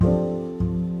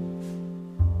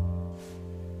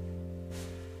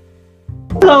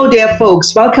Hello, dear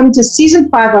folks. Welcome to season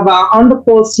 5 of our On the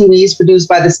Pole series produced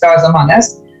by the Stars Among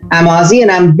Us. I'm Ozzy, and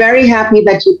I'm very happy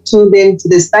that you've tuned in to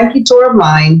this thank you tour of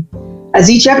mine, as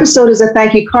each episode is a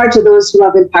thank you card to those who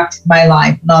have impacted my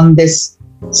life. And on this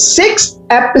 6th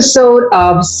episode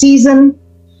of season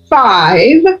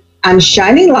 5, I'm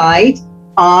shining light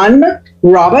on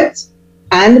Robert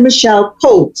and Michelle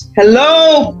Coates.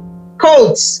 Hello,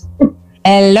 Coates.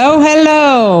 Hello,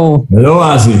 hello. Hello,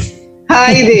 Ozzy.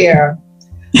 Hi there.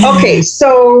 Okay,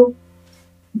 so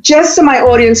just so my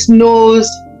audience knows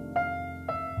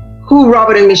who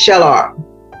Robert and Michelle are.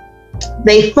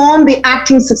 They formed the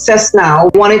Acting Success Now,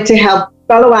 wanted to help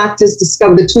fellow actors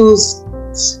discover the tools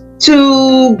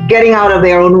to getting out of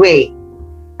their own way.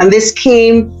 And this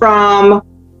came from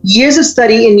years of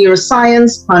study in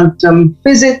neuroscience, quantum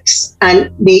physics, and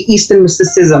the Eastern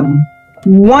mysticism.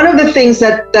 One of the things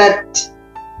that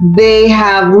they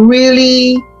have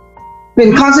really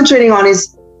been concentrating on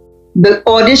is the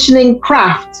auditioning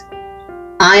craft.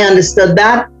 I understood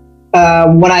that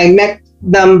when I met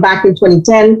them back in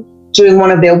 2010 during one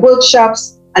of their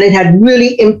workshops, and it had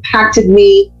really impacted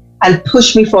me and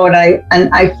pushed me forward.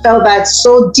 I felt that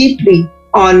so deeply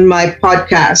on my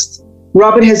podcast.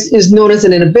 Robert is known as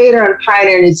an innovator and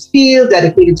pioneer in his field,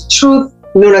 dedicated to truth,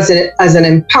 known as an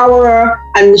empowerer,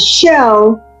 and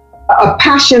Michelle, a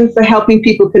passion for helping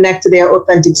people connect to their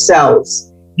authentic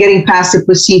selves, getting past the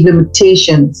perceived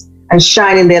limitations and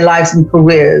shining their lives and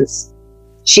careers.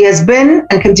 She has been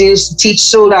and continues to teach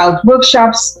sold-out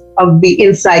workshops of the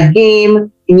Inside Game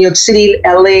in New York City,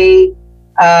 LA,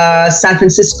 San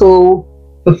Francisco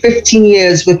for 15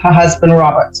 years with her husband,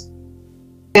 Robert.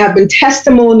 There have been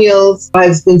testimonials that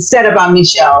has been said about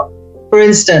Michelle. For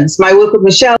instance, my work with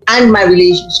Michelle and my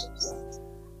relationships.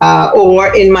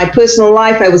 Or in my personal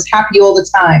life, I was happy all the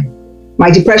time. My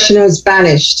depression has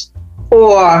vanished.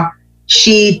 Or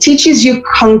she teaches you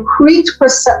concrete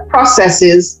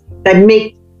processes that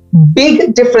make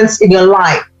big difference in your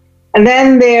life. And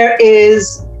then there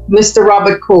is Mr.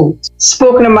 Robert Coates,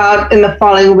 spoken about in the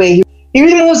following way. He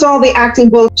removes all the acting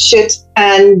bullshit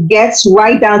and gets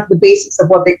right down to the basics of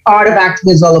what the art of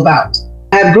acting is all about.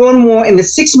 I have grown more in the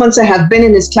 6 months I have been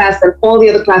in his class than all the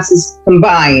other classes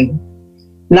combined.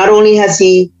 Not only has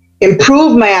he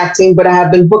improved my acting, but I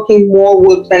have been booking more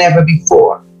work than ever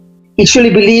before. He truly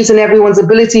believes in everyone's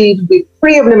ability to be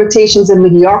free of limitations and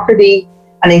mediocrity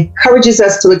and encourages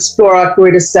us to explore our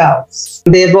greater selves.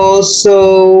 They've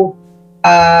also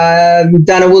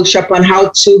done a workshop on how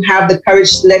to have the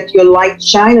courage to let your light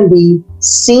shine and be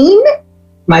seen.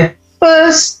 My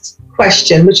first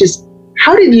question, which is,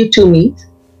 how did you two meet?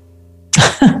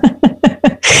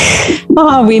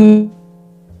 We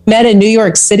met in New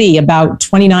York City about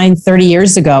 29, 30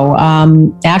 years ago.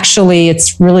 Actually,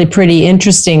 it's really pretty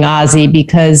interesting, Ozzy,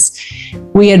 because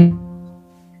we had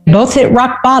both hit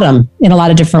rock bottom in a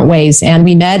lot of different ways. And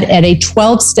we met at a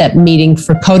 12-step meeting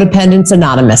for Codependents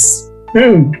Anonymous.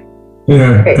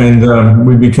 Yeah, and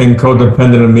we became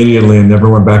codependent immediately and never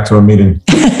went back to a meeting.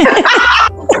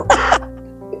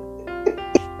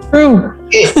 True.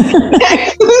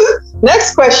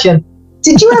 Next question.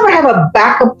 Did you ever have a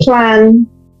backup plan?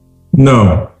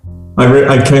 No.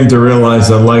 I came to realize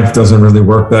that life doesn't really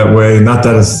work that way. Not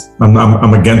that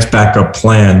I'm against backup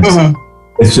plans. Mm-hmm.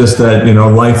 It's just that,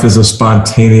 life is a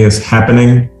spontaneous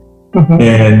happening. Mm-hmm.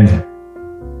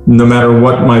 And no matter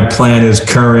what my plan is,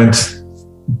 current,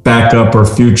 backup, or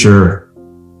future,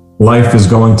 life is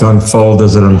going to unfold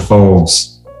as it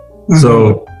unfolds. Mm-hmm.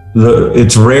 So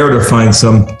it's rare to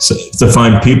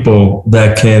find people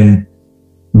that can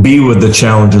be with the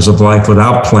challenges of life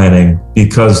without planning,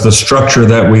 because the structure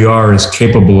that we are is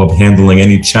capable of handling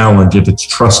any challenge if it's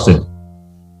trusted.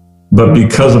 But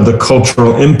because of the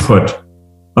cultural input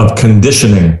of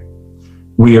conditioning,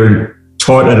 we are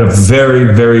taught at a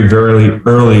very, very, very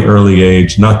early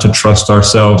age not to trust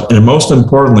ourselves, and most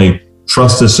importantly,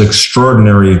 trust this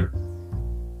extraordinary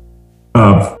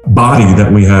body that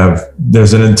we have.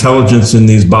 There's an intelligence in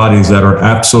these bodies that are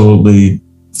absolutely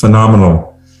phenomenal.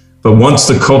 But once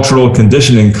the cultural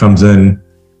conditioning comes in,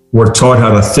 we're taught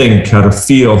how to think, how to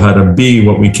feel, how to be,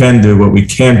 what we can do, what we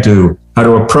can't do, how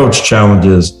to approach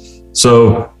challenges.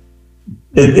 So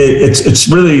it's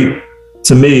really,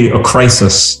 to me, a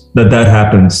crisis that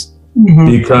happens. Mm-hmm.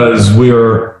 Because we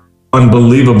are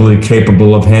unbelievably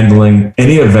capable of handling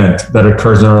any event that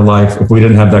occurs in our life if we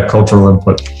didn't have that cultural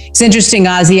input. It's interesting,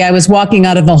 Ozzy. I was walking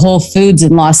out of a Whole Foods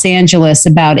in Los Angeles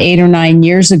about 8 or 9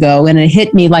 years ago, and it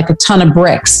hit me like a ton of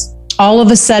bricks. All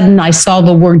of a sudden, I saw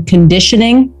the word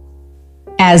conditioning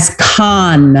as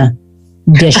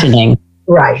conditioning.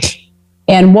 Right.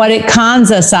 And what it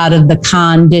cons us out of the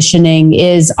conditioning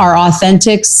is our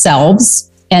authentic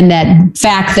selves and that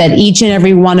fact that each and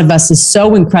every one of us is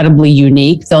so incredibly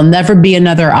unique. There'll never be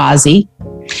another Ozzy.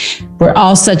 We're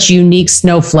all such unique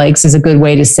snowflakes is a good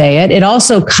way to say it. It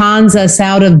also cons us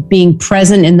out of being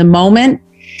present in the moment,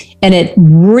 and it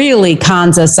really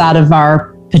cons us out of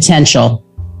our potential,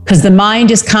 because the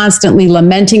mind is constantly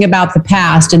lamenting about the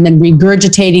past and then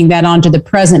regurgitating that onto the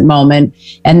present moment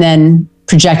and then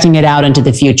projecting it out into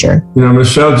the future. You know,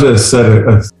 Michelle just said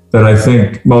that I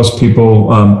think most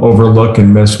people overlook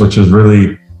and miss, which is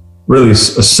really, really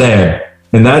sad.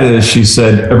 And that is, she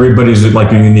said, everybody's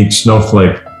like a unique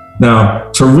snowflake. Now,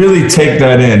 to really take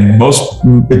that in,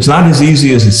 it's not as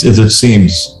easy as it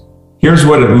seems. Here's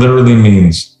what it literally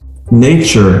means.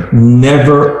 Nature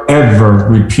never, ever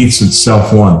repeats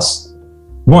itself once.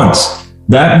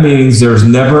 That means there's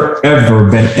never, ever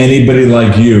been anybody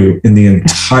like you in the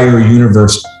entire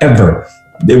universe, ever.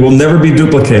 It will never be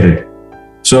duplicated.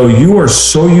 So you are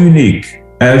so unique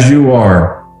as you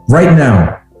are right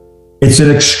now. It's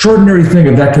an extraordinary thing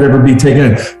if that could ever be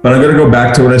taken in. But I'm going to go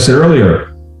back to what I said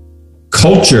earlier.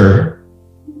 Culture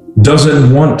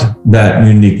doesn't want that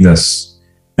uniqueness.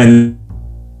 And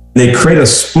they create a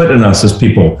split in us as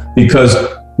people, because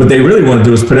what they really want to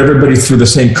do is put everybody through the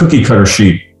same cookie cutter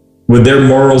sheet with their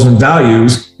morals and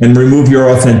values and remove your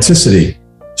authenticity.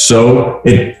 So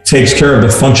it takes care of the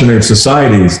functioning of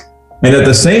societies. And at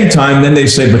the same time, then they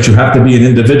say, but you have to be an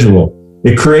individual.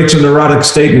 It creates a neurotic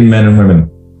state in men and women.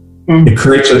 It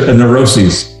creates a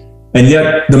neuroses. And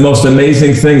yet the most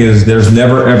amazing thing is there's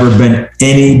never, ever been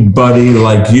anybody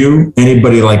like you,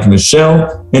 anybody like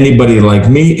Michelle, anybody like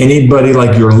me, anybody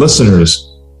like your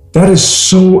listeners. That is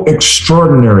so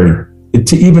extraordinary. To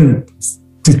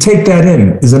take that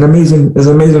in is an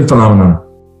amazing phenomenon.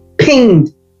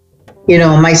 Pinged,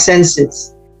 my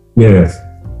senses. Yes.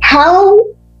 How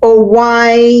or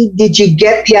why did you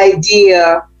get the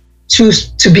idea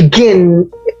to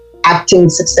begin Acting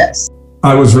Success?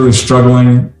 I was really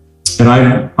struggling, and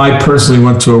I personally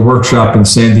went to a workshop in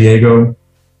San Diego,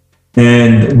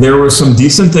 and there were some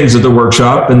decent things at the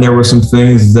workshop, and there were some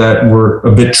things that were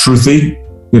a bit truthy,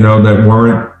 that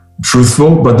weren't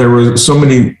truthful, but there were so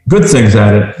many good things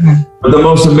at it. But the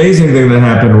most amazing thing that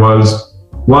happened was,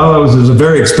 it was a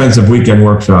very expensive weekend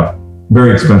workshop,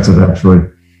 very expensive actually.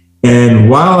 And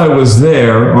while I was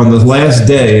there on the last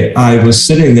day, I was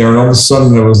sitting there and all of a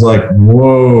sudden I was like,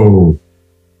 whoa,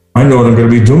 I know what I'm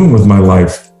going to be doing with my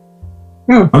life.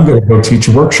 I'm going to go teach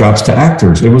workshops to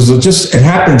actors. It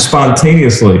happened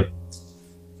spontaneously.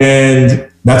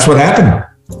 And that's what happened.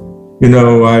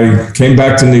 I came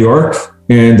back to New York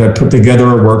and I put together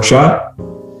a workshop.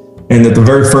 And at the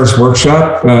very first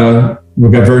workshop, we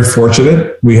got very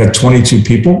fortunate. We had 22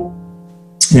 people.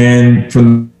 And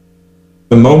from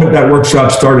the moment that workshop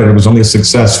started, it was only a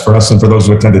success for us and for those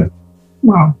who attended.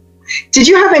 Wow. Did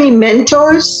you have any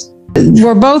mentors?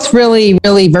 We're both really,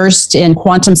 really versed in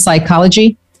quantum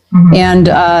psychology. And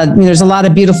there's a lot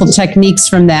of beautiful techniques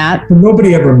from that.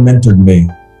 Nobody ever mentored me.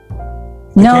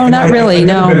 No, not really. I've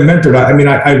never been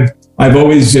mentored. I've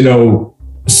always,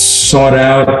 sought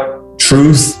out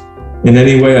truth in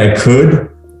any way I could,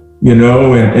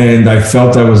 and I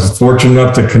felt I was fortunate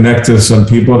enough to connect to some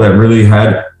people that really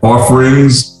had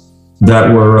offerings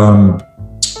that were,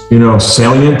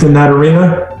 salient in that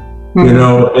arena,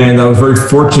 and I was very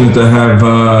fortunate to have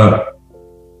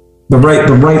the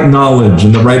right knowledge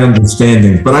and the right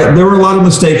understanding. But there were a lot of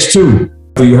mistakes too.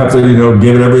 You have to,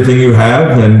 give it everything you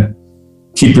have and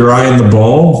keep your eye on the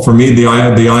ball. For me, the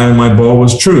eye on my ball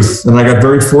was truth. And I got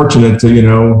very fortunate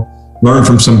to, learn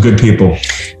from some good people.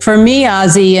 For me,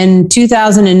 Ozzy, in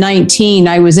 2019,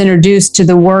 I was introduced to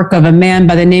the work of a man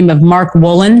by the name of Mark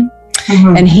Woolen,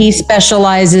 and he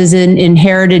specializes in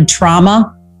inherited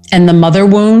trauma and the mother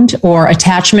wound or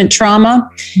attachment trauma.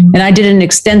 And I did an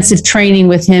extensive training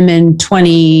with him in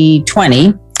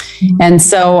 2020. And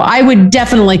so I would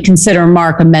definitely consider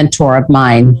Mark a mentor of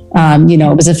mine.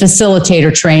 It was a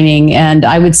facilitator training, and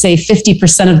I would say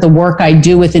 50% of the work I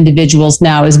do with individuals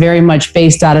now is very much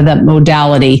based out of that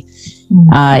modality.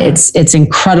 It's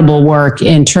incredible work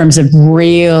in terms of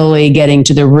really getting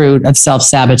to the root of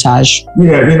self-sabotage.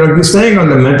 Yeah, staying on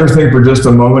the mentor thing for just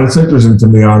a moment, it's interesting to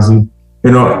me, Ozzy.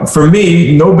 For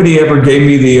me, nobody ever gave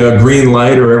me the green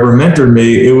light or ever mentored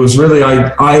me. It was really,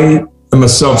 I'm a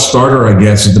self-starter, I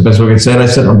guess is the best way I can say it. I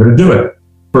said, I'm going to do it.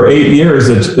 For 8 years,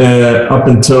 up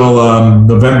until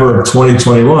November of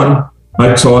 2021,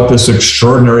 I taught this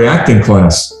extraordinary acting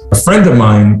class. A friend of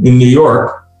mine in New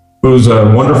York, who's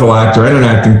a wonderful actor and an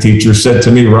acting teacher, said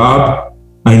to me, Rob,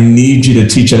 I need you to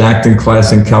teach an acting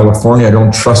class in California. I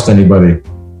don't trust anybody.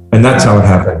 And that's how it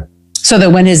happened. So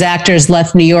that when his actors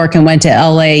left New York and went to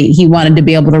LA, he wanted to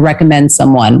be able to recommend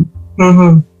someone.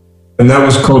 And that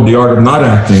was called The Art of Not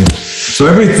Acting. So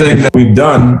everything that we've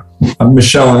done,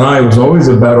 Michelle and I, was always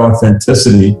about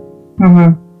authenticity.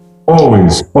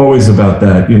 Always about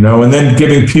that, you know, and then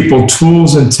giving people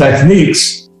tools and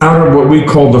techniques out of what we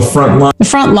call the front line. The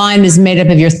front line is made up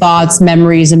of your thoughts,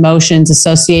 memories, emotions,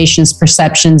 associations,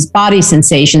 perceptions, body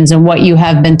sensations, and what you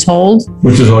have been told.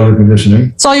 Which is all your conditioning.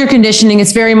 It's all your conditioning.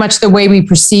 It's very much the way we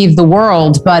perceive the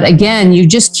world. But again, you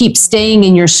just keep staying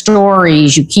in your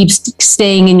stories. You keep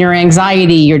staying in your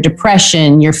anxiety, your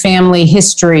depression, your family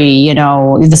history, you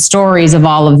know, the stories of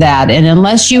all of that. And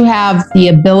unless you have the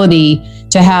ability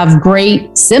to have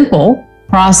great, simple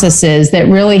processes that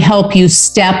really help you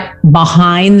step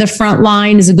behind the front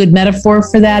line is a good metaphor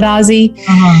for that, Ozzy.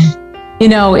 You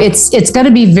know, it's going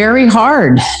to be very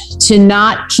hard to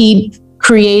not keep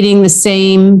creating the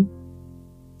same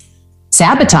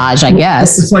sabotage, I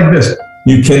guess. It's like this.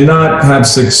 You cannot have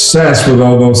success with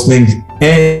all those things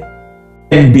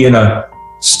and be in a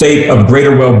state of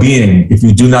greater well-being if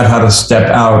you do not know how to step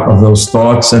out of those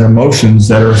thoughts and emotions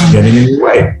that are getting in your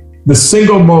way. The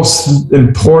single most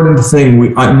important thing,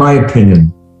 in my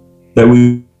opinion, that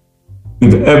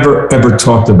we've ever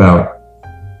talked about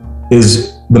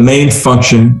is the main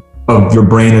function of your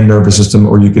brain and nervous system,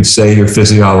 or you could say your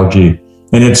physiology.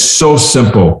 And it's so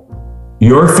simple.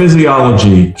 Your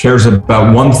physiology cares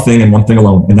about one thing and one thing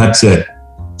alone, and that's it: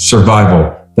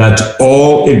 survival. That's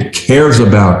all it cares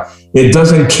about. It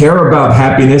doesn't care about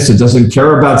happiness. It doesn't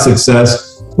care about success.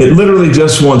 It literally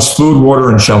just wants food, water,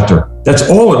 and shelter. That's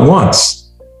all it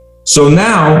wants. So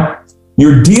now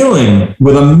you're dealing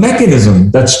with a mechanism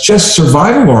that's just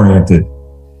survival oriented.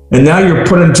 And now you're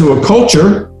put into a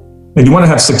culture and you want to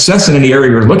have success in any area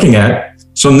you're looking at.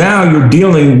 So now you're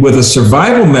dealing with a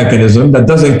survival mechanism that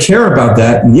doesn't care about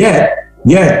that.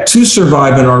 Yet to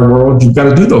survive in our world, you've got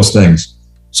to do those things.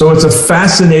 So it's a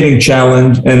fascinating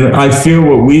challenge. And I feel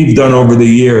what we've done over the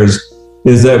years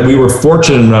is that we were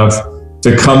fortunate enough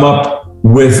to come up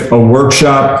with a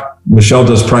workshop. Michelle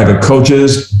does private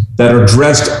coaches that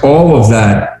addressed all of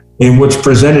that, in which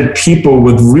presented people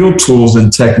with real tools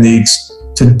and techniques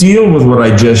to deal with what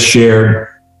I just shared,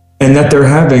 and that they're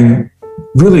having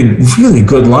really, really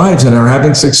good lives and are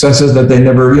having successes that they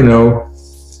never, you know,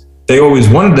 they always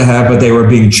wanted to have, but they were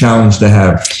being challenged to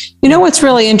have. You know what's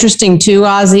really interesting too,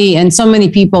 Ozzy, and so many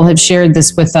people have shared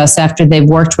this with us after they've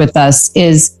worked with us,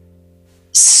 is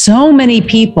so many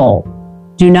people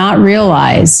do not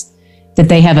realize that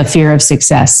they have a fear of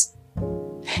success.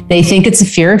 They think it's a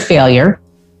fear of failure.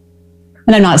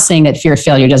 And I'm not saying that fear of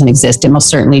failure doesn't exist. It most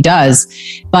certainly does.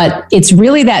 But it's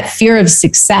really that fear of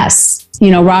success. You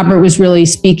know, Robert was really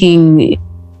speaking,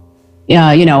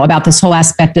 you know, about this whole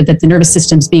aspect of that the nervous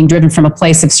system's being driven from a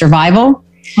place of survival,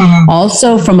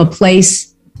 also from a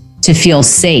place to feel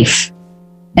safe.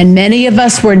 And many of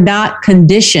us were not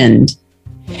conditioned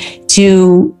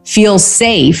to feel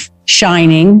safe,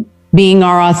 shining, being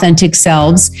our authentic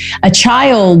selves. A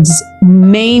child's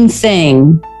main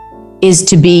thing is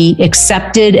to be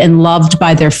accepted and loved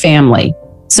by their family.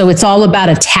 So it's all about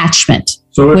attachment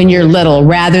when you're little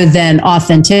rather than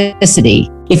authenticity.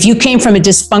 If you came from a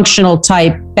dysfunctional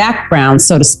type background,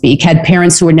 so to speak, had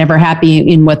parents who were never happy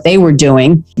in what they were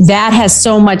doing, that has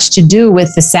so much to do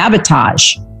with the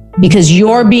sabotage, because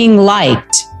your being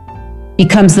liked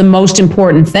becomes the most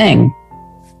important thing.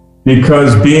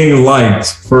 Because being liked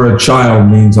for a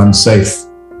child means I'm safe.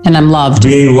 And I'm loved.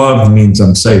 Being loved means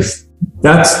I'm safe.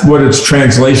 That's what its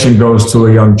translation goes to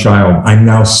a young child. I'm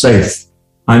now safe.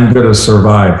 I'm going to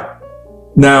survive.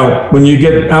 Now, when you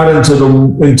get out into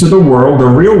the world, the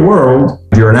real world,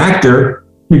 if you're an actor,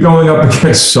 you're going up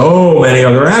against so many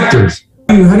other actors.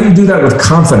 How do you do that with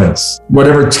confidence?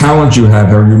 Whatever talent you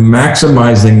have, are you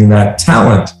maximizing that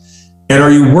talent? And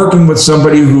are you working with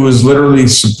somebody who is literally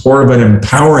supportive and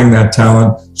empowering that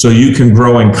talent so you can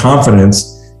grow in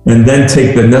confidence and then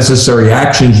take the necessary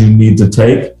actions you need to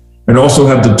take, and also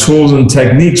have the tools and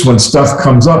techniques when stuff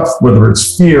comes up, whether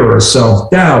it's fear or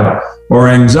self-doubt or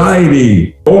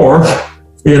anxiety or,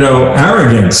 you know,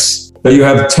 arrogance, that you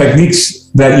have techniques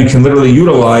that you can literally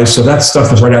utilize so that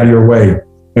stuff is right out of your way.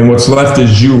 And what's left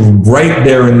is you right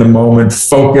there in the moment,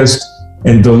 focused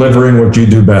and delivering what you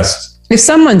do best. If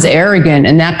someone's arrogant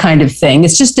and that kind of thing,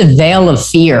 it's just a veil of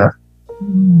fear.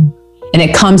 And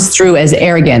it comes through as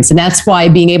arrogance. And that's why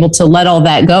being able to let all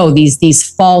that go, these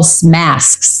false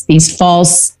masks, these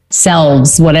false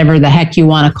selves, whatever the heck you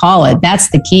want to call it, that's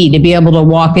the key, to be able to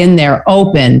walk in there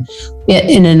open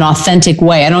in an authentic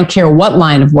way. I don't care what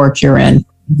line of work you're in.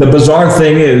 The bizarre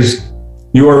thing is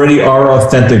you already are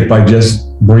authentic by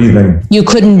just breathing. You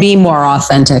couldn't be more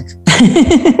authentic.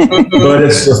 But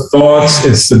it's the thoughts,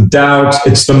 it's the doubts,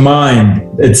 it's the mind.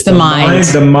 It's the mind.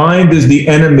 The mind is the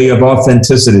enemy of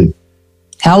authenticity.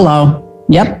 Hello.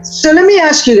 Yep. So let me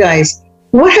ask you guys,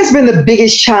 what has been the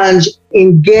biggest challenge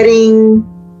in getting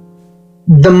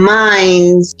the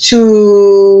minds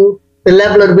to the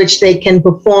level at which they can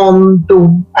perform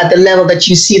at the level that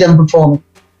you see them performing?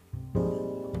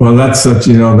 Well, it's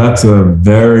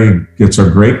a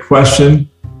great question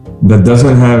that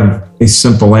doesn't have a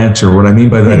simple answer. What I mean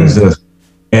by that is this: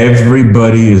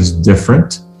 everybody is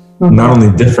different. Not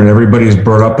only different, everybody is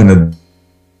brought up in a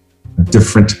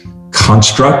different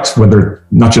construct, whether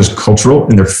not just cultural,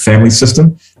 in their family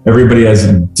system. Everybody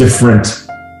has different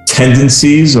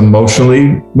tendencies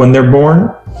emotionally when they're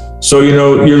born. So,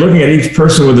 you're looking at each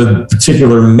person with a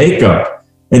particular makeup.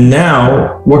 And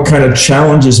now, what kind of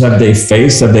challenges have they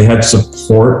faced? Have they had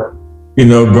support,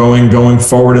 going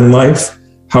forward in life?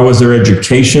 How was their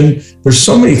education? There's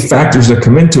so many factors that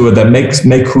come into it that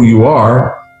make who you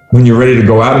are when you're ready to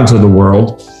go out into the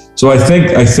world. So I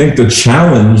think the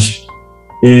challenge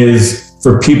is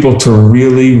for people to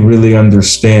really, really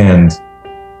understand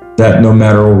that no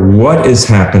matter what is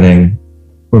happening,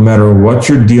 no matter what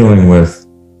you're dealing with,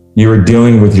 you're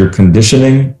dealing with your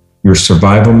conditioning, your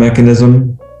survival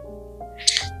mechanism.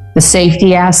 The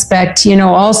safety aspect,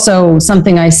 also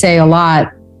something I say a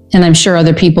lot, and I'm sure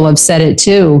other people have said it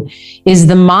too, is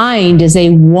the mind is a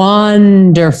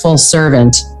wonderful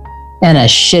servant and a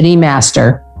shitty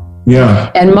master.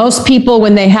 Yeah. And most people,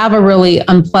 when they have a really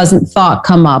unpleasant thought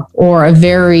come up or a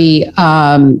very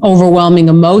overwhelming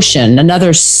emotion,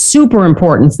 another super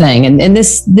important thing, and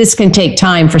this can take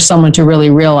time for someone to really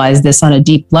realize this on a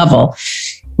deep level,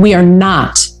 we are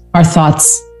not our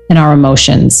thoughts and our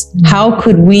emotions. How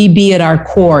could we be at our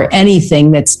core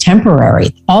anything that's temporary?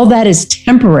 All that is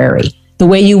temporary. The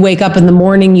way you wake up in the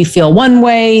morning, you feel one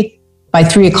way. By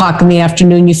 3 o'clock in the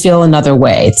afternoon, you feel another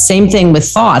way. It's same thing with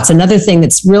thoughts. Another thing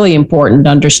that's really important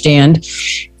to understand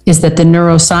is that the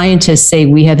neuroscientists say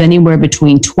we have anywhere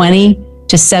between 20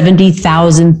 to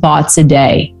 70,000 thoughts a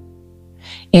day.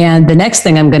 And the next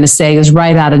thing I'm going to say is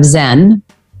right out of Zen.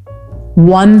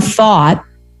 One thought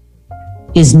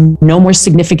is no more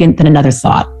significant than another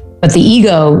thought. But the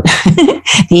ego,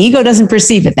 the ego doesn't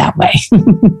perceive it that way.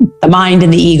 The mind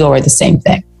and the ego are the same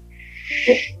thing.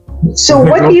 So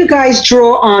what do you guys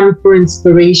draw on for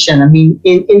inspiration? I mean,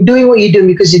 in doing what you do,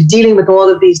 because you're dealing with all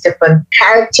of these different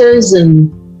characters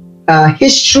and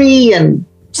history and...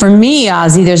 For me,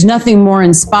 Ozzy, there's nothing more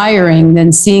inspiring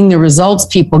than seeing the results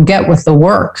people get with the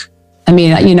work. I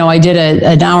mean, I did an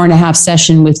 1.5-hour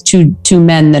session with two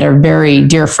men that are very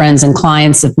dear friends and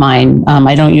clients of mine.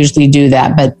 I don't usually do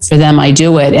that, but for them, I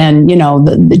do it. And,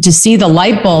 to see the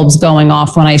light bulbs going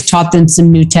off when I taught them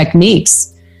some new techniques,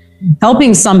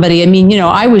 helping somebody. I mean,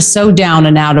 I was so down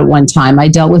and out at one time. I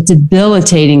dealt with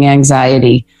debilitating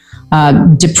anxiety,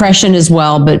 depression as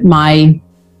well, but the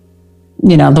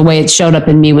way it showed up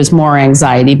in me was more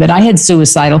anxiety, but I had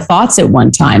suicidal thoughts at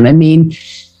one time. I mean,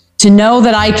 to know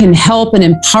that I can help and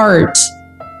impart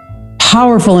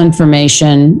powerful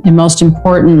information and, most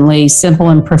importantly, simple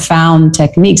and profound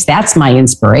techniques, that's my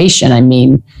inspiration. I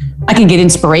mean, I can get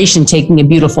inspiration taking a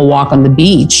beautiful walk on the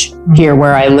beach here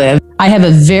where I live. I have a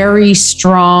very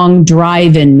strong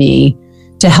drive in me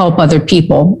to help other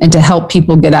people and to help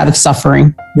people get out of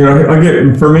suffering.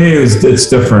 For me, it's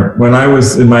different. When I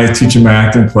was teaching my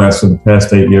acting class for the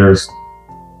past 8 years,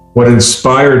 what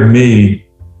inspired me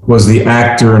was the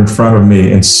actor in front of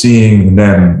me and seeing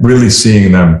them, really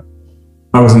seeing them.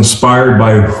 I was inspired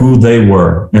by who they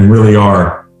were and really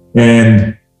are.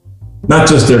 And not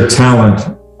just their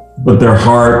talent, but their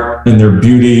heart and their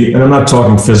beauty. And I'm not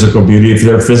talking physical beauty. If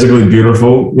they're physically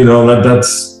beautiful,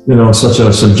 that's such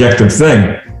a subjective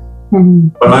thing. Mm-hmm.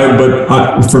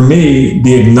 But for me,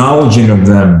 the acknowledging of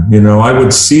them, I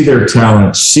would see their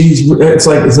talent.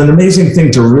 It's an amazing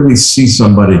thing to really see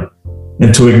somebody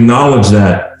and to acknowledge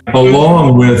that,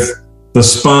 along with the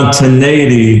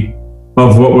spontaneity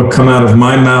of what would come out of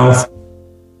my mouth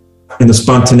and the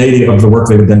spontaneity of the work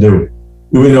they would then do.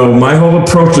 My whole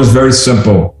approach was very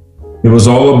simple. It was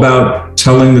all about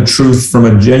telling the truth from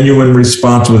a genuine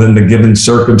response within the given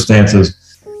circumstances.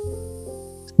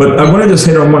 But I want to just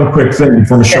hit on one quick thing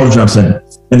before Michelle jumps in.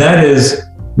 And that is,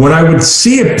 when I would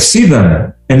see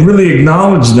them and really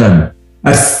acknowledge them,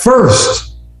 at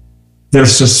first, their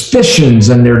suspicions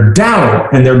and their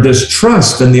doubt and their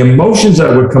distrust and the emotions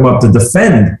that would come up to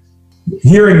defend,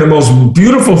 hearing the most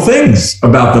beautiful things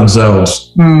about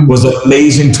themselves was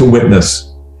amazing to witness.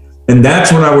 And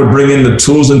that's when I would bring in the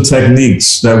tools and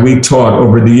techniques that we taught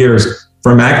over the years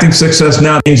from Acting Success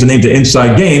Now, changed the name to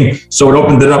Inside Game. So it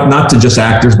opened it up not to just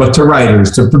actors, but to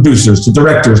writers, to producers, to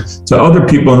directors, to other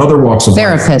people in other walks of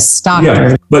life. Therapists,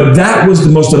 doctors. Yeah. But that was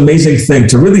the most amazing thing,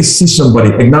 to really see somebody,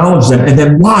 acknowledge them, and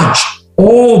then watch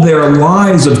all their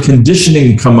lives of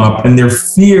conditioning come up and their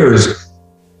fears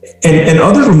and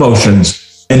other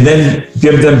emotions, and then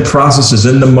give them processes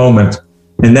in the moment,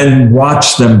 and then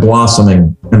watch them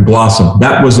blossoming and blossom.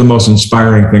 That was the most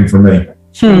inspiring thing for me.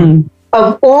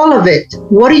 Of all of it,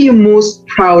 what are you most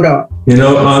proud of? You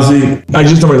know, Ozzy, I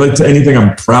just don't relate to anything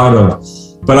I'm proud of,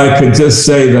 but I could just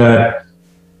say that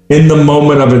in the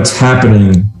moment of it's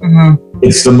happening,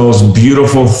 it's the most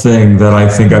beautiful thing that I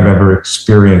think I've ever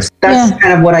experienced. That's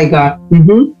kind of what I got.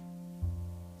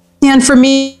 And for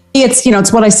me, it's, you know,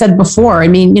 it's what I said before. I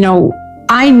mean, you know,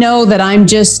 I know that I'm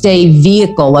just a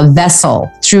vehicle, a vessel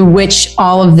through which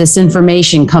all of this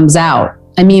information comes out.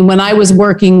 I mean, when I was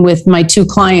working with my 2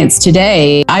 clients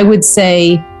today, I would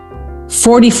say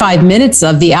 45 minutes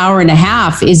of the hour and a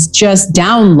half is just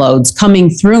downloads coming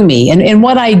through me. And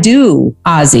what I do,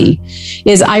 Ozzy,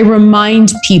 is I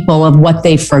remind people of what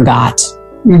they forgot.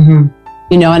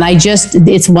 You know, and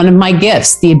it's one of my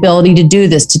gifts, the ability to do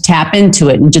this, to tap into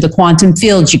it, into the quantum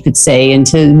fields, you could say,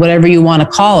 into whatever you want to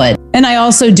call it. And I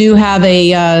also do have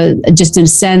just a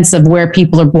sense of where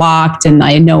people are blocked, and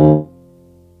I know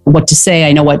what to say.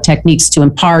 I know what techniques to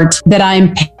impart. That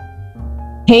I'm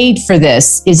paid for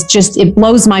this is just, it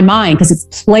blows my mind, because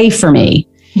it's play for me.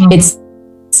 It's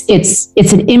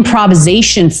an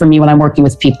improvisation for me when I'm working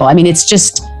with people. I mean, it's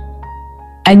just,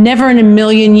 I never in a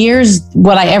million years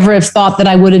would I ever have thought that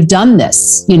I would have done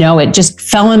this. You know, it just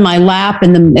fell in my lap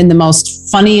in the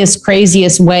most funniest,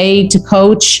 craziest way to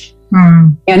coach.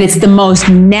 And it's the most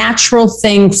natural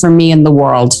thing for me in the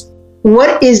world.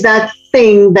 What is that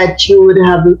thing that you would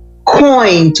have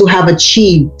coined to have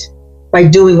achieved by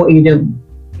doing what you do?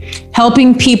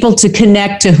 Helping people to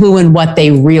connect to who and what they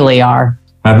really are.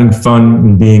 Having fun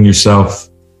and being yourself.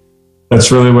 That's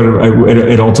really what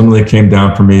it ultimately came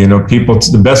down for me. You know,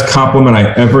 the best compliment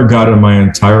I ever got in my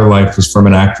entire life was from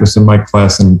an actress in my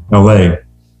class in LA.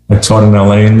 I taught in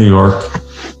LA and New York.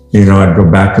 You know, I'd go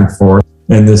back and forth.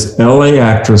 And this LA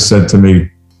actress said to me,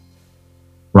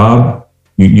 "Rob,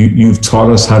 you've taught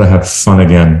us how to have fun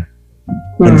again."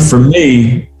 And for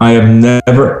me, I have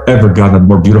never, ever gotten a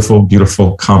more beautiful,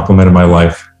 beautiful compliment in my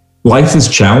life. Life is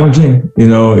challenging. You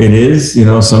know, it is. You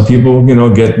know, some people, you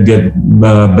know, get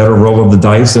better roll of the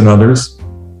dice than others.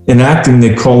 In acting,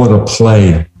 they call it a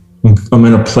play. I'm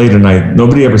in a play tonight.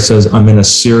 Nobody ever says, "I'm in a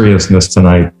seriousness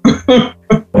tonight."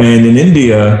 And in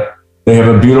India, they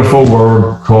have a beautiful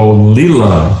word called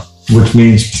Leela, which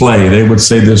means play. They would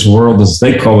say this world is,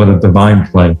 they call it a divine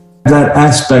play. That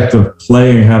aspect of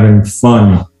playing, having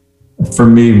fun, for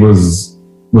me was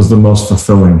the most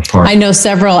fulfilling part. I know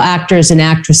several actors and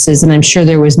actresses, and I'm sure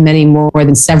there was many more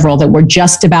than several, that were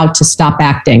just about to stop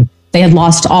acting. They had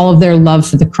lost all of their love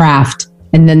for the craft,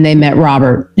 and then they met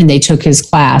Robert and they took his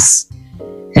class.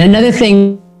 And another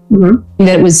thing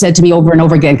that was said to me over and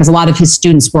over again, because a lot of his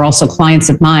students were also clients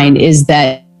of mine, is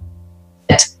that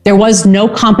there was no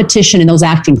competition in those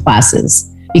acting classes.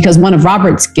 Because one of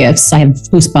Robert's gifts, I have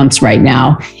goosebumps right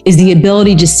now, is the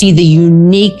ability to see the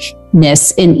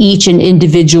uniqueness in each and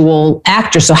individual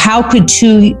actor. So how could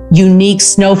 2 unique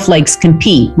snowflakes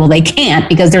compete? Well, they can't,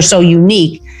 because they're so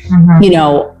unique, you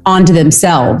know, onto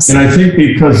themselves. And I think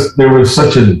because there was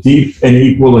such a deep and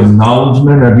equal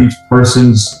acknowledgement of each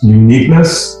person's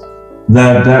uniqueness,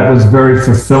 that was very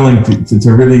fulfilling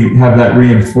to really have that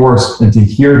reinforced, and to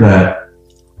hear that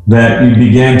you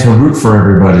began to root for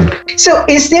everybody. So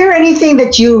is there anything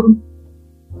that you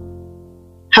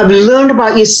have learned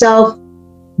about yourself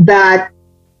that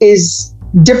is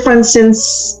different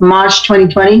since March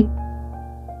 2020?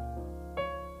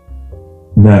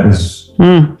 That is...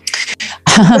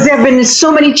 Because there have been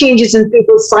so many changes in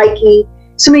people's psyche,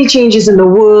 so many changes in the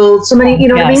world, so many, you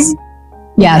know what I mean?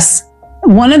 Yes.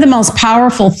 One of the most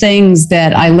powerful things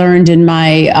that I learned in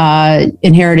my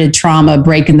inherited trauma,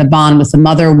 breaking the bond with the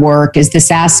mother work, is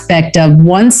this aspect of,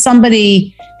 once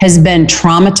somebody has been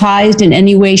traumatized in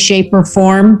any way, shape, or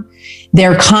form,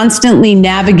 they're constantly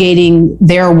navigating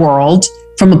their world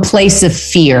from a place of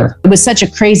fear. It was such a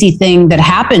crazy thing that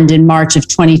happened in March of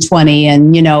 2020.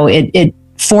 And, you know, it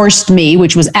forced me,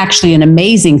 which was actually an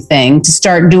amazing thing, to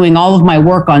start doing all of my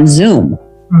work on Zoom.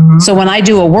 So when I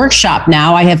do a workshop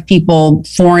now, I have people,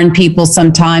 foreign people,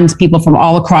 sometimes people from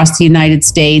all across the United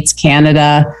States,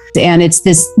 Canada. And it's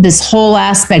this whole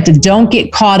aspect of, don't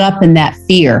get caught up in that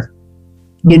fear.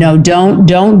 You know,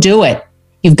 don't do it.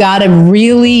 You've got to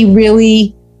really,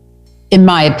 really, in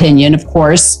my opinion, of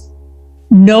course,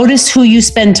 notice who you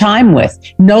spend time with.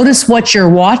 Notice what you're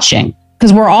watching,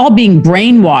 because we're all being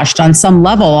brainwashed on some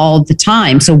level all the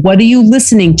time. So what are you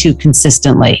listening to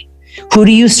consistently? Who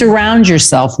do you surround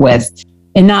yourself with?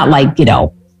 And not like,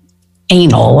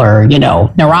 anal or,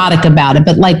 neurotic about it,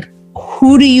 but like,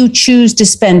 who do you choose to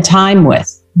spend time with?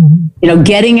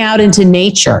 Getting out into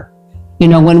nature.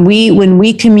 When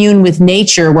we commune with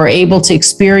nature, we're able to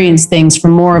experience things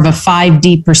from more of a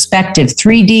 5D perspective.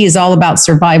 3D is all about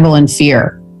survival and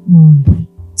fear.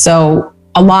 So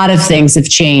a lot of things have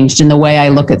changed in the way I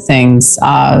look at things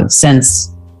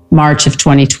since March of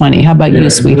 2020. How about you,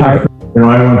 sweetheart?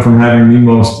 I went from having the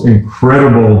most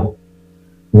incredible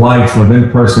life of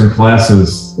in-person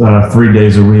classes 3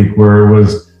 days a week, where it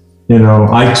was,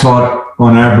 I taught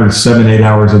on average 7-8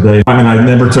 hours a day. I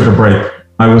never took a break.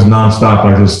 I was nonstop.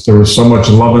 There was so much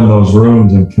love in those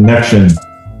rooms and connection.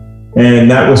 And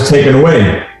that was taken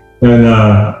away in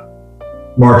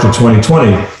March of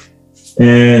 2020.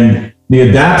 And the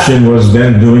adaptation was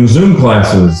then doing Zoom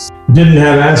classes. Didn't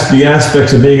have the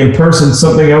aspects of being in person.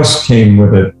 Something else came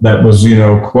with it that was,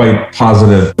 quite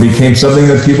positive. It became something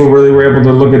that people really were able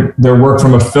to look at their work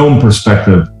from a film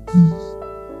perspective.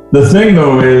 The thing,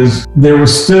 though, is there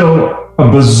was still a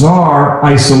bizarre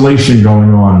isolation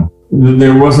going on.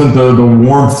 There wasn't the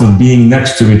warmth of being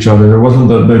next to each other. There wasn't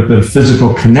the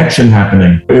physical connection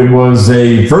happening. It was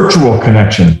a virtual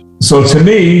connection. So to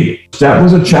me, that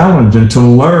was a challenge, and to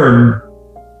learn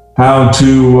how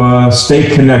to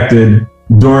stay connected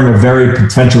during a very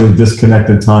potentially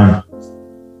disconnected time.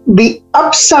 The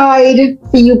upside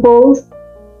for you both,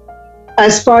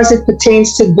 as far as it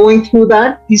pertains to going through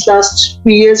that, these last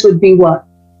 3 years would be what?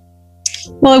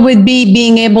 Well, it would be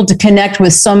being able to connect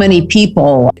with so many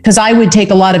people, because I would take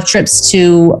a lot of trips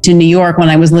to New York when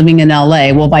I was living in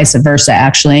LA, well, vice versa,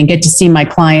 actually, and get to see my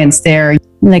clients there.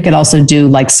 And they could also do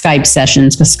like Skype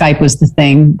sessions, because Skype was the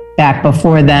thing back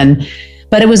before then.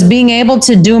 But it was being able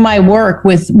to do my work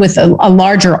with a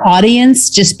larger audience,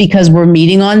 just because we're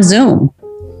meeting on Zoom.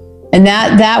 And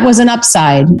that was an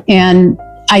upside. And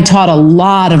I taught a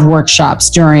lot of workshops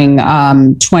during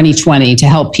 2020 to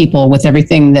help people with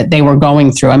everything that they were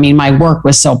going through. I mean, my work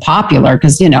was so popular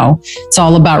because, it's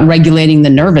all about regulating the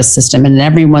nervous system, and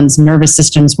everyone's nervous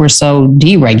systems were so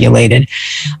deregulated.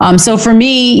 So for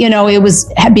me, it was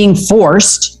being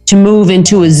forced to move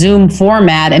into a Zoom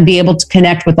format and be able to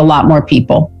connect with a lot more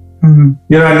people.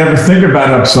 Mm-hmm. I never think about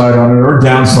upside on it or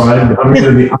downside.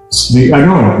 I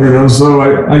know, so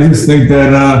I just think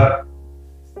that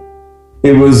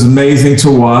it was amazing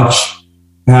to watch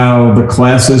how the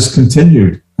classes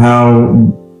continued,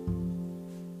 how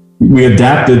we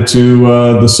adapted to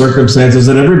the circumstances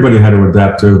that everybody had to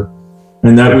adapt to,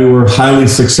 and that we were highly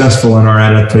successful in our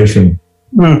adaptation.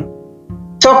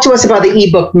 Talk to us about the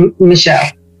ebook,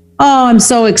 Michelle. Oh, I'm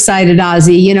so excited,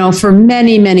 Ozzy. For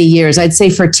many, many years, I'd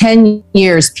say for 10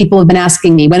 years, people have been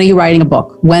asking me, when are you writing a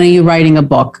book? When are you writing a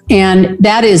book? And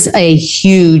that is a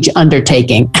huge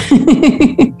undertaking.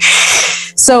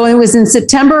 So it was in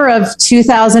September of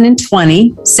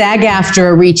 2020,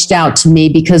 SAG-AFTRA reached out to me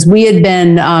because we had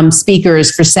been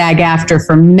speakers for SAG-AFTRA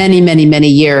for many, many, many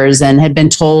years, and had been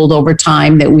told over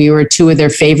time that we were two of their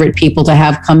favorite people to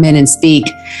have come in and speak.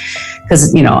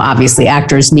 Because, obviously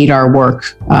actors need our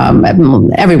work.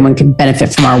 Everyone can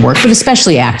benefit from our work, but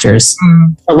especially actors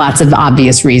for lots of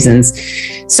obvious reasons.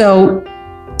 So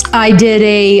I did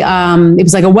it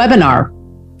was like a webinar.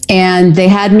 And they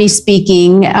had me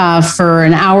speaking for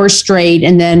an hour straight.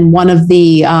 And then one of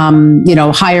the,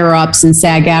 higher ups in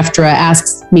SAG-AFTRA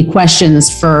asked me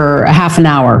questions for a half an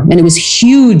hour. And it was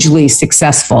hugely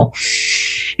successful.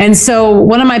 And so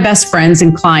one of my best friends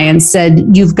and clients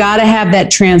said, you've got to have that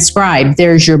transcribed.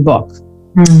 There's your book.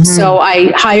 Mm-hmm. So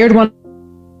I hired one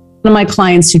of my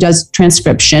clients who does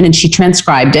transcription, and she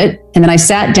transcribed it. And then I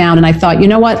sat down and I thought, you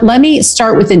know what, let me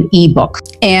start with an ebook.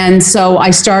 And so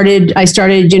I started,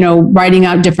 writing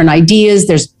out different ideas.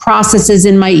 There's processes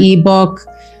in my ebook,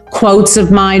 quotes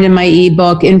of mine in my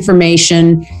ebook,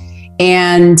 information.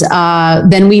 And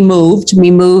then we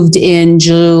moved in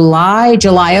July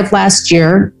of last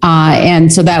year.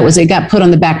 And so it got put on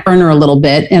the back burner a little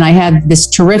bit. And I had this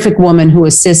terrific woman who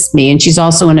assists me. And she's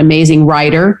also an amazing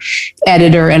writer,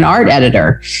 editor, and art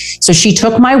editor. So she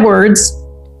took my words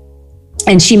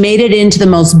and she made it into the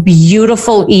most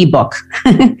beautiful ebook.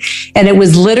 And it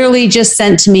was literally just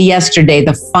sent to me yesterday,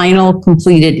 the final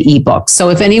completed ebook. So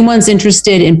if anyone's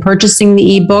interested in purchasing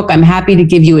the ebook, I'm happy to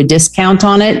give you a discount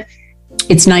on it.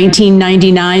 It's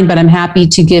 $19.99, but I'm happy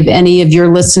to give any of your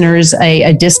listeners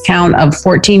a discount of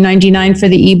 $14.99 for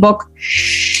the ebook.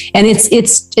 And it's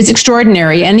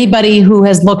extraordinary. Anybody who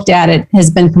has looked at it has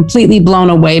been completely blown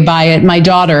away by it. My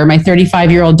daughter, my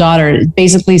 35-year-old daughter,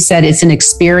 basically said it's an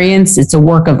experience. It's a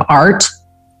work of art.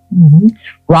 Mm-hmm.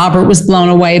 Robert was blown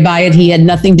away by it. He had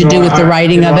nothing to do with the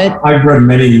writing of it. I've read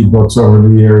many books over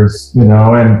the years,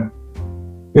 and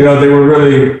they were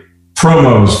really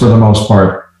promos for the most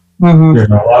part.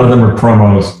 Mm-hmm. A lot of them are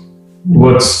promos.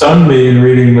 What stunned me in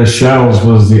reading Michelle's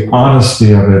was the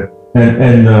honesty of it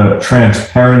and the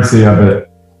transparency of it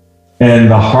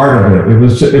and the heart of it.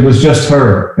 It was just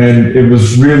her, and it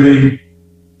was really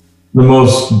the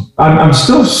most. I'm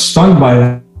still stunned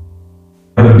by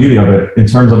the beauty of it in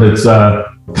terms of its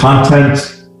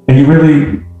content, and you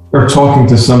really are talking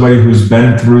to somebody who's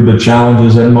been through the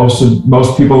challenges that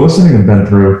most people listening have been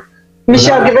through.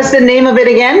 Michelle, give us the name of it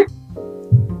again.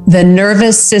 The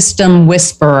Nervous System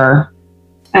Whisperer.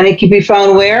 And it can be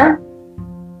found where?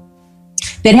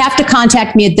 They'd have to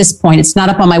contact me at this point. It's not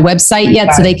up on my website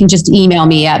yet, so they can just email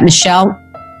me at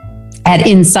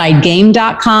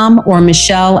michelle@insidegame.com or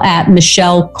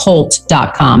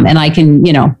michelle@michellecolt.com, and I can,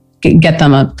 get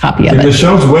them a copy of it.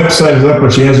 Michelle's website is up,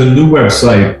 but she has a new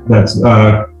website that's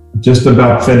just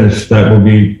about finished that will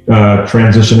be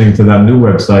transitioning to that new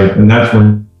website, and that's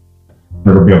when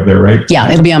it'll be up there, right?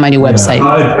 Yeah, it'll be on my new website.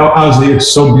 Honestly,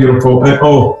 it's so beautiful.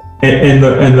 And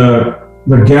the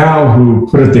gal who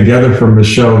put it together for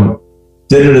Michelle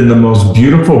did it in the most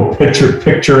beautiful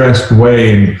picturesque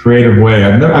way and creative way.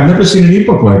 I've never seen an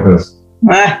ebook like this.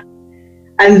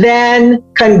 And then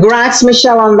congrats,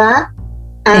 Michelle, on that.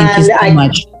 Thank you so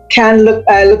much. I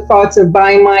look forward to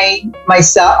buying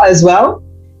myself as well.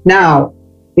 Now,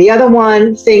 the other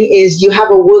one thing is you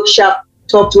have a workshop.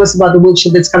 Talk to us about the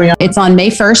workshop that's coming up. It's on May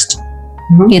 1st.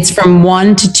 Mm-hmm. It's from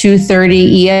 1 to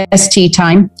 2:30 EST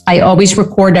time. I always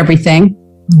record everything.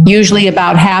 Mm-hmm. Usually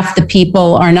about half the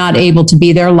people are not able to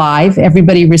be there live.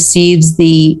 Everybody receives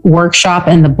the workshop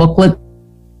and the booklet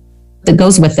that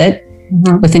goes with it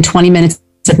within 20 minutes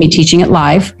of me teaching it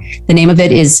live. The name of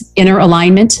it is Inner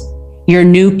Alignment, Your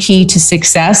New Key to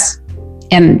Success.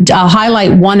 And I'll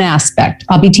highlight one aspect.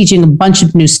 I'll be teaching a bunch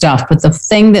of new stuff, but the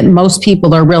thing that most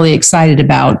people are really excited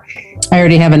about, I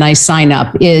already have a nice sign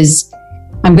up, is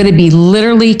I'm going to be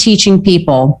literally teaching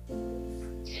people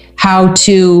how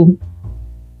to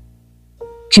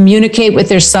communicate with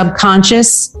their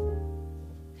subconscious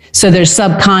so their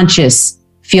subconscious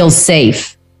feels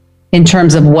safe in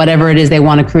terms of whatever it is they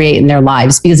want to create in their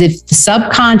lives. Because if the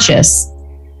subconscious,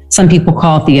 some people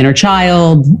call it the inner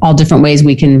child, all different ways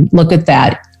we can look at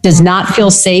that, does not feel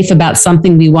safe about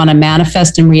something we want to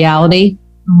manifest in reality,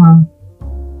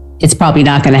 it's probably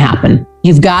not going to happen.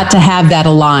 You've got to have that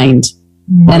aligned.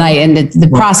 And the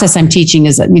process I'm teaching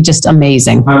is just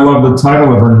amazing. I love the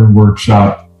title of our new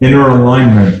workshop, Inner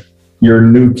Alignment, Your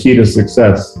New Key to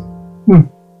Success.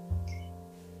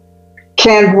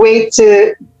 Can't wait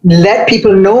to let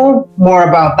people know more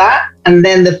about that. And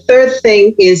then the third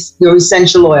thing is your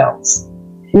essential oils.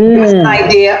 Give us an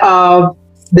idea of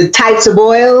the types of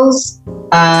oils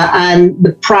and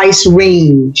the price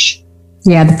range.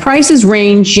 Yeah, the prices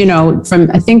range,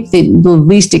 from, I think the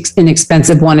least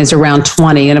inexpensive one is around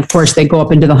 $20. And of course, they go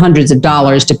up into the hundreds of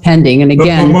dollars depending. And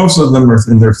again, but most of them are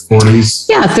in their 40s.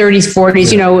 Yeah, 30s,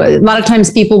 40s. Yeah. A lot of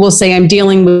times people will say, I'm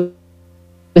dealing with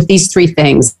these three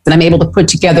things, and I'm able to put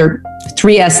together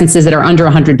 3 essences that are under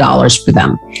 $100 for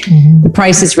them. The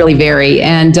prices really vary.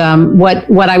 And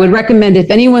what I would recommend,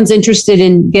 if anyone's interested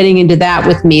in getting into that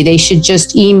with me, they should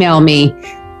just email me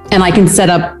and I can set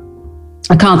up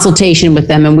a consultation with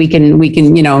them, and we can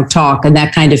talk and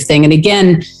that kind of thing. And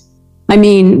again,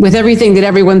 with everything that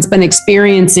everyone's been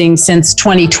experiencing since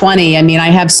 2020, I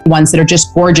have ones that are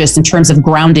just gorgeous in terms of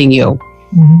grounding you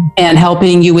and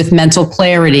helping you with mental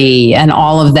clarity and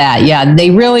all of that. Yeah,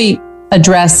 they really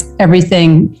address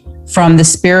everything from the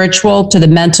spiritual to the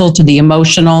mental to the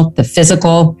emotional, the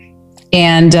physical,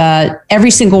 and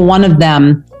every single one of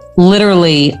them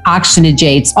literally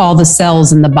oxygenates all the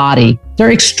cells in the body.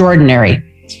 They're extraordinary.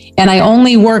 And I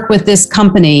only work with this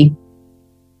company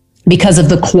because of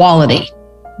the quality.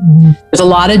 There's a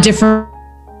lot of different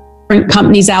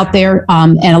companies out there,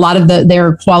 and a lot of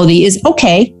their quality is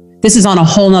okay. This is on a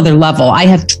whole nother level. I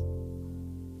have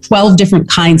 12 different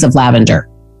kinds of lavender.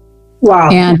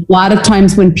 Wow. And a lot of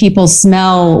times when people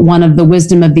smell one of the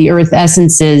Wisdom of the Earth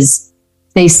essences,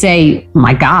 they say, oh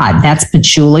my God, that's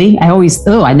patchouli. I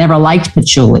never liked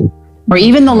patchouli. Or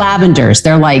even the lavenders,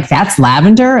 they're like, that's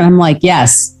lavender? And I'm like,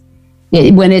 yes.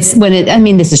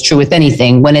 This is true with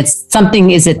anything. When something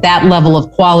is at that level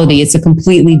of quality, it's a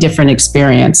completely different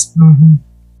experience.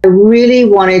 I really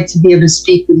wanted to be able to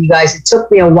speak with you guys. It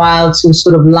took me a while to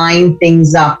sort of line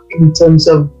things up in terms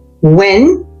of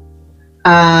when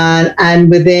and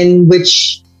within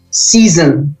which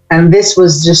season. And this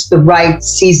was just the right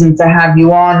season to have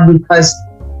you on, because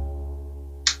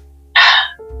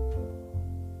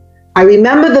I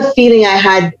remember the feeling I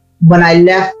had when I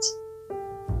left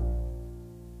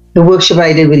the workshop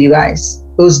I did with you guys,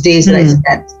 those days that I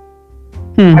spent.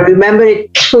 I remember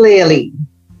it clearly.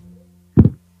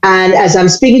 And as I'm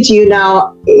speaking to you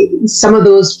now, some of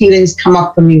those feelings come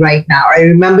up for me right now. I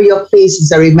remember your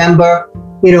faces. I remember,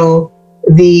 you know,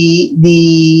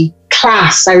 the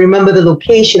class. I remember the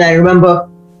location. I remember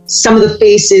some of the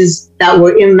faces that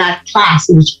were in that class.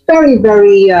 It was very,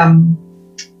 very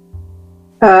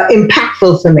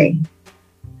impactful for me.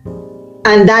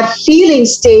 And that feeling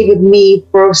stayed with me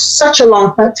for such a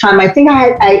long time. I think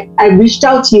I reached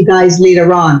out to you guys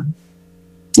later on.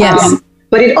 Yes.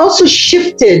 But it also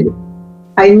shifted.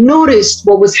 I noticed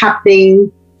what was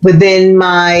happening within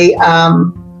my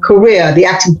career, the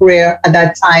acting career at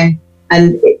that time.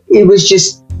 And it was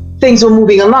just, things were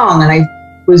moving along. And I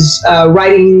was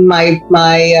writing my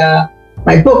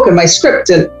book and my script.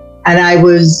 And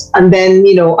then,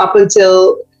 you know, up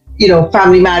until, you know,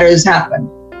 Family Matters happened.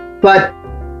 But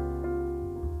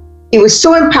it was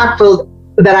so impactful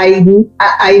that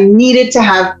I needed to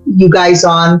have you guys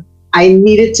on. I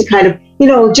needed to kind of, you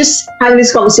know, just having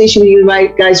this conversation with you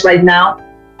guys right now.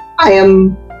 I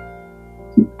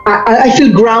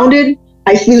feel grounded.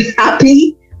 I feel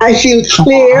happy. I feel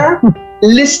clear.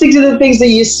 Listening to the things that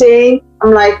you're saying,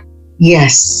 I'm like,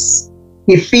 yes,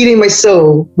 you're feeding my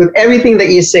soul with everything that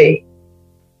you say.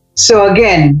 So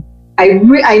again,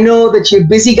 I know that you're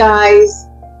busy guys.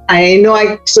 I know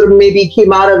I sort of maybe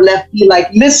came out of left field, like,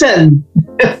 listen,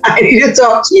 I need to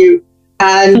talk to you.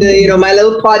 And, you know, my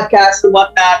little podcast and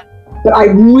whatnot. But I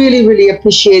really, really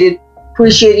appreciate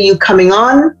you coming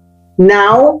on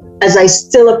now, as I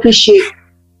still appreciate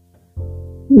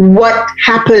what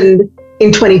happened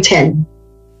in 2010.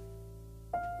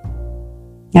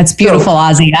 That's beautiful,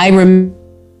 Ozzy. I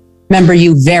remember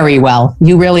you very well.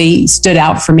 You really stood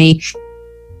out for me.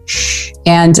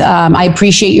 And I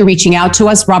appreciate you reaching out to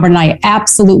us. Robert and I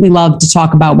absolutely love to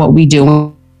talk about what we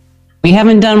do. We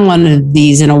haven't done one of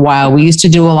these in a while. We used to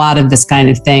do a lot of this kind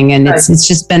of thing, and it's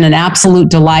just been an absolute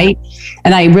delight.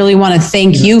 And I really want to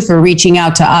thank you for reaching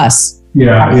out to us.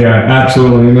 Yeah,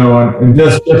 absolutely. You know, and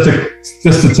just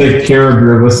to take care of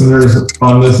your listeners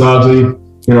on this, Ozzy,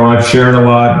 you know, I've shared a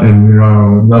lot, and you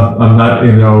know, I'm not,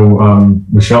 you know,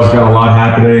 Michelle's got a lot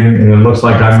happening, and it looks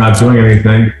like I'm not doing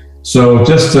anything. So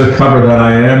just to cover that,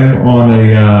 I am on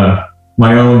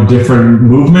my own different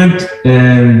movement,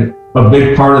 and a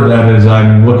big part of that is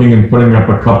I'm looking and putting up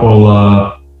a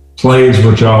couple plays,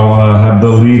 which I'll have the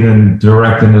lead and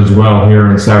direct in as well here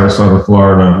in Sarasota,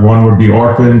 Florida. One would be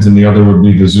Orphans, and the other would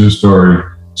be The Zoo Story.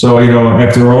 So, you know,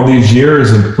 after all these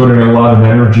years of putting a lot of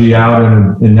energy out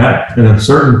in a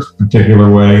certain particular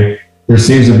way, there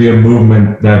seems to be a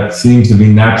movement that seems to be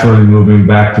naturally moving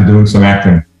back to doing some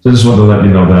acting. So I just wanted to let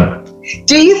you know that.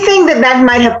 Do you think that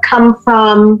might have come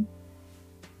from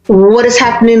what has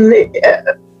happened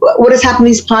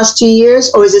these past 2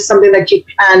 years, or is it something that you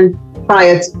planned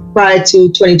prior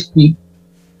to 2020?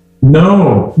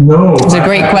 No. It's a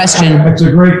great question. It's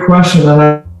a great question,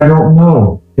 and I don't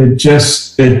know. It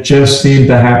just seemed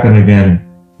to happen again.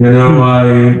 You know,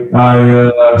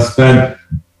 I spent,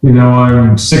 you know,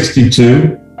 I'm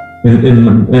 62.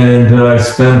 And I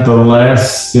spent the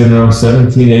last, you know,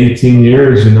 17, 18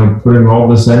 years, you know, putting all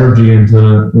this energy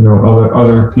into, you know,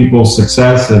 other people's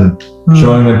success and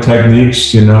showing them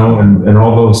techniques, you know, and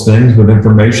all those things with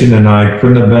information. And I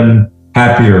couldn't have been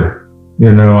happier.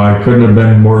 You know, I couldn't have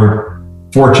been more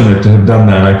fortunate to have done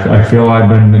that. I feel I've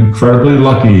been incredibly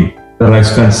lucky that I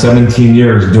spent 17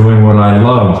 years doing what I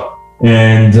love.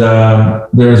 And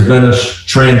there's been a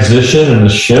transition and a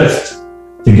shift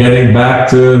to getting back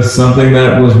to something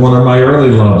that was one of my early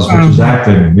loves, which is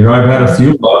acting. You know, I've had a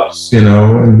few loves, you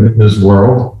know, in this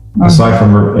world, aside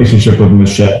from a relationship with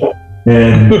Michelle.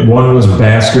 And one was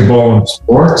basketball and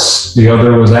sports. The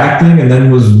other was acting, and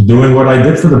then was doing what I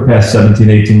did for the past 17,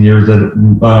 18 years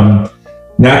that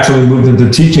naturally moved into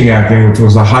teaching acting, which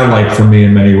was a highlight for me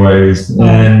in many ways.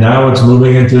 And now it's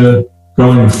moving into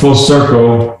going full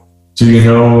circle to, you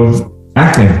know,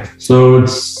 acting. So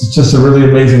it's just a really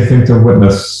amazing thing to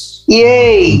witness.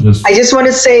 Yay. I just want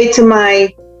to say to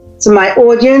my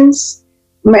audience,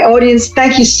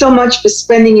 thank you so much for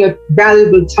spending your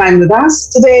valuable time with us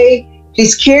today.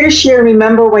 Please care to share.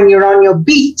 Remember, when you're on your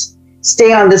beat,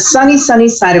 stay on the sunny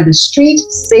side of the street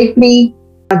safely.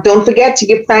 Don't forget to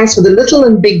give thanks for the little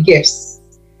and big gifts.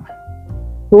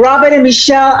 Robert and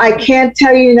Michelle, I can't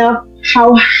tell you enough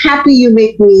how happy you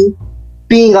make me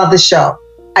being on the show.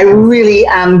 I really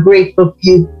am grateful for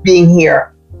you being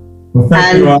here. Well,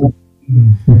 thank you all.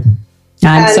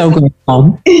 I'm so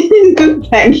grateful.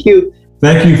 Thank you.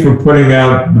 Thank you for putting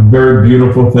out the very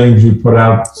beautiful things you put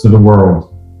out to the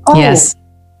world. Oh. Yes.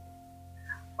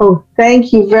 Oh,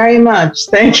 thank you very much.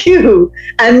 Thank you.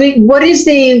 And what is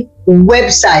the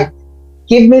website?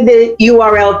 Give me the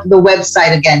URL to the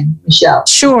website again, Michelle.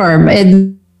 Sure.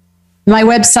 My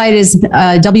website is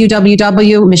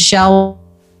www.michelle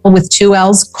with 2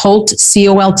 L's,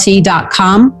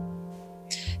 colt.com.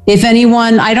 If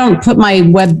anyone, I don't put my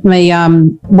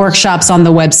workshops on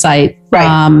the website.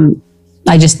 Right.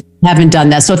 I just haven't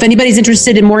done that. So if anybody's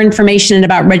interested in more information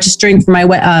about registering for my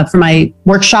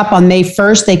workshop on May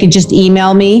 1st, they could just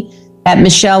email me at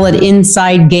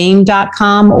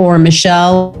michelle@insidegame.com or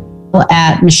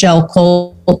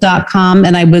michelle@michellecolt.com.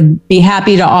 And I would be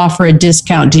happy to offer a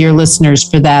discount to your listeners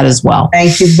for that as well.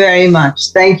 Thank you very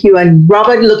much. Thank you. And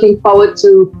Robert, looking forward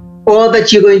to all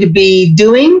that you're going to be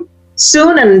doing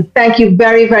soon. And thank you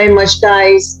very, very much,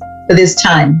 guys, for this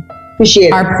time. Appreciate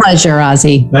it. Our pleasure,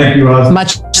 Ozzy. Thank you, Ozzy.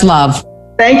 Much love.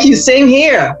 Thank you. Same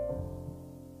here.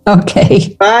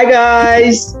 Okay. Bye,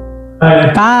 guys.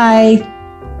 Bye. Bye.